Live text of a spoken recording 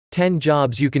10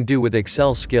 jobs you can do with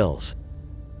Excel skills.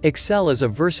 Excel is a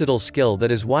versatile skill that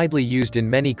is widely used in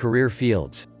many career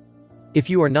fields. If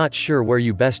you are not sure where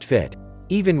you best fit,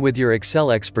 even with your Excel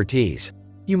expertise,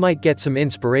 you might get some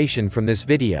inspiration from this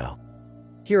video.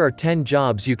 Here are 10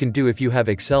 jobs you can do if you have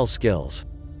Excel skills.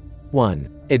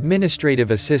 1.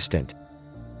 Administrative assistant.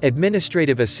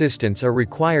 Administrative assistants are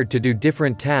required to do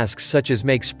different tasks such as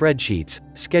make spreadsheets,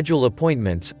 schedule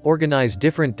appointments, organize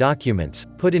different documents,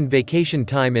 put in vacation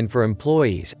time in for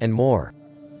employees, and more.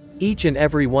 Each and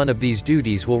every one of these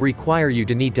duties will require you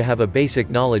to need to have a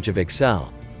basic knowledge of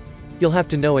Excel. You'll have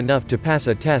to know enough to pass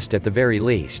a test at the very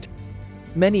least.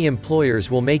 Many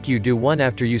employers will make you do one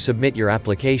after you submit your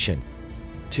application.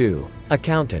 2.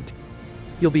 Accountant.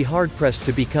 You'll be hard-pressed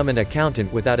to become an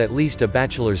accountant without at least a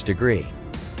bachelor's degree.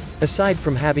 Aside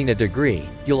from having a degree,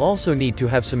 you'll also need to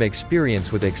have some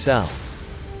experience with Excel.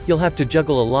 You'll have to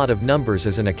juggle a lot of numbers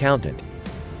as an accountant.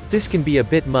 This can be a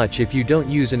bit much if you don't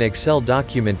use an Excel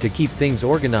document to keep things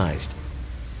organized.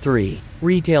 3.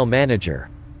 Retail manager.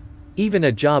 Even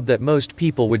a job that most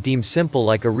people would deem simple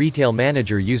like a retail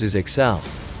manager uses Excel.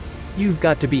 You've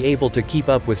got to be able to keep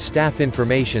up with staff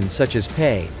information such as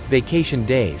pay, vacation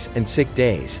days, and sick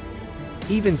days.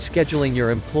 Even scheduling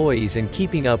your employees and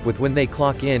keeping up with when they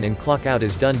clock in and clock out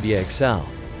is done via Excel.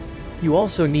 You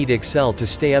also need Excel to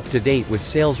stay up to date with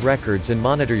sales records and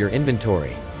monitor your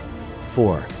inventory.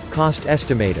 4. Cost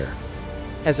estimator.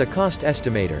 As a cost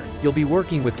estimator, you'll be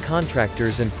working with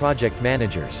contractors and project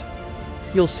managers.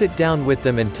 You'll sit down with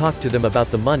them and talk to them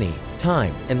about the money,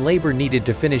 time, and labor needed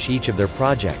to finish each of their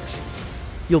projects.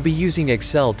 You'll be using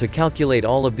Excel to calculate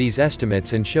all of these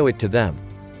estimates and show it to them.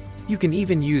 You can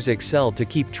even use Excel to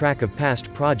keep track of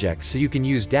past projects so you can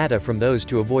use data from those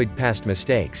to avoid past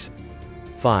mistakes.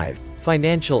 5.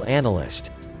 Financial analyst.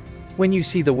 When you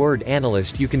see the word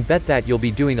analyst, you can bet that you'll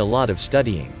be doing a lot of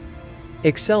studying.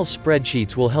 Excel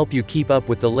spreadsheets will help you keep up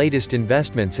with the latest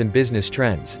investments and business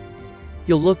trends.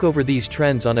 You'll look over these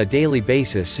trends on a daily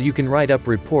basis so you can write up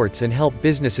reports and help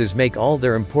businesses make all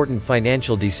their important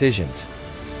financial decisions.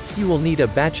 You will need a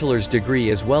bachelor's degree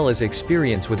as well as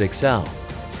experience with Excel.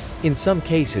 In some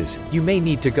cases, you may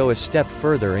need to go a step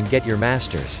further and get your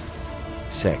master's.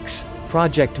 6.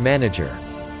 Project manager.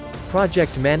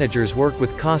 Project managers work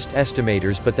with cost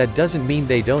estimators, but that doesn't mean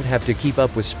they don't have to keep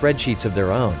up with spreadsheets of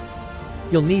their own.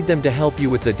 You'll need them to help you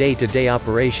with the day-to-day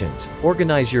operations,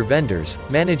 organize your vendors,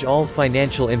 manage all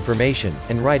financial information,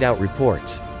 and write out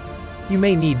reports. You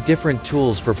may need different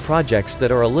tools for projects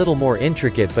that are a little more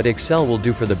intricate, but Excel will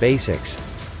do for the basics.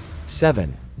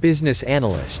 7. Business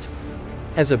analyst.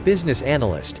 As a business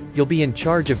analyst, you'll be in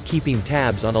charge of keeping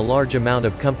tabs on a large amount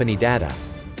of company data.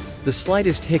 The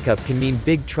slightest hiccup can mean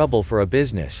big trouble for a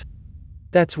business.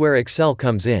 That's where Excel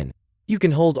comes in. You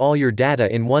can hold all your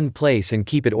data in one place and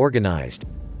keep it organized.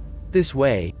 This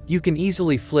way, you can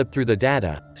easily flip through the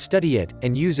data, study it,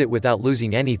 and use it without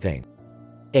losing anything.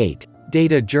 8.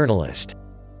 Data journalist.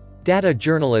 Data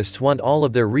journalists want all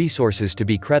of their resources to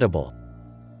be credible.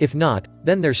 If not,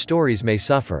 then their stories may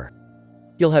suffer.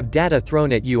 You'll have data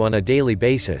thrown at you on a daily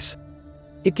basis.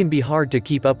 It can be hard to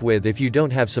keep up with if you don't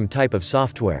have some type of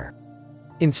software.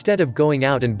 Instead of going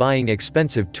out and buying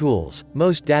expensive tools,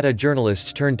 most data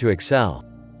journalists turn to Excel.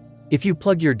 If you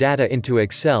plug your data into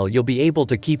Excel, you'll be able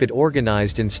to keep it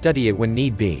organized and study it when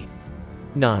need be.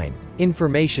 9.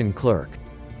 Information clerk.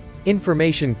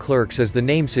 Information clerks, as the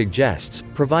name suggests,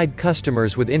 provide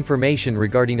customers with information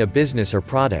regarding a business or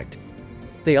product.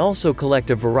 They also collect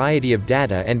a variety of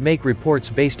data and make reports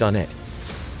based on it.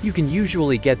 You can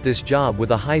usually get this job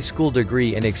with a high school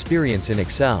degree and experience in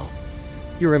Excel.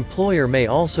 Your employer may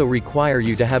also require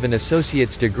you to have an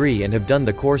associate's degree and have done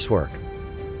the coursework.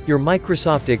 Your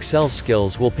Microsoft Excel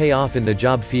skills will pay off in the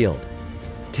job field.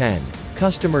 10.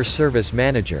 Customer service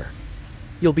manager.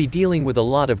 You'll be dealing with a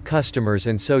lot of customers,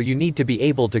 and so you need to be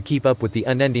able to keep up with the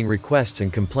unending requests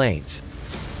and complaints.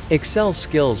 Excel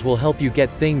skills will help you get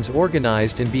things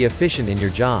organized and be efficient in your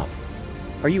job.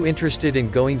 Are you interested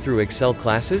in going through Excel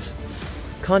classes?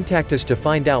 Contact us to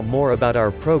find out more about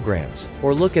our programs,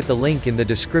 or look at the link in the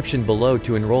description below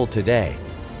to enroll today.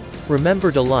 Remember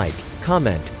to like,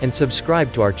 comment, and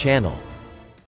subscribe to our channel.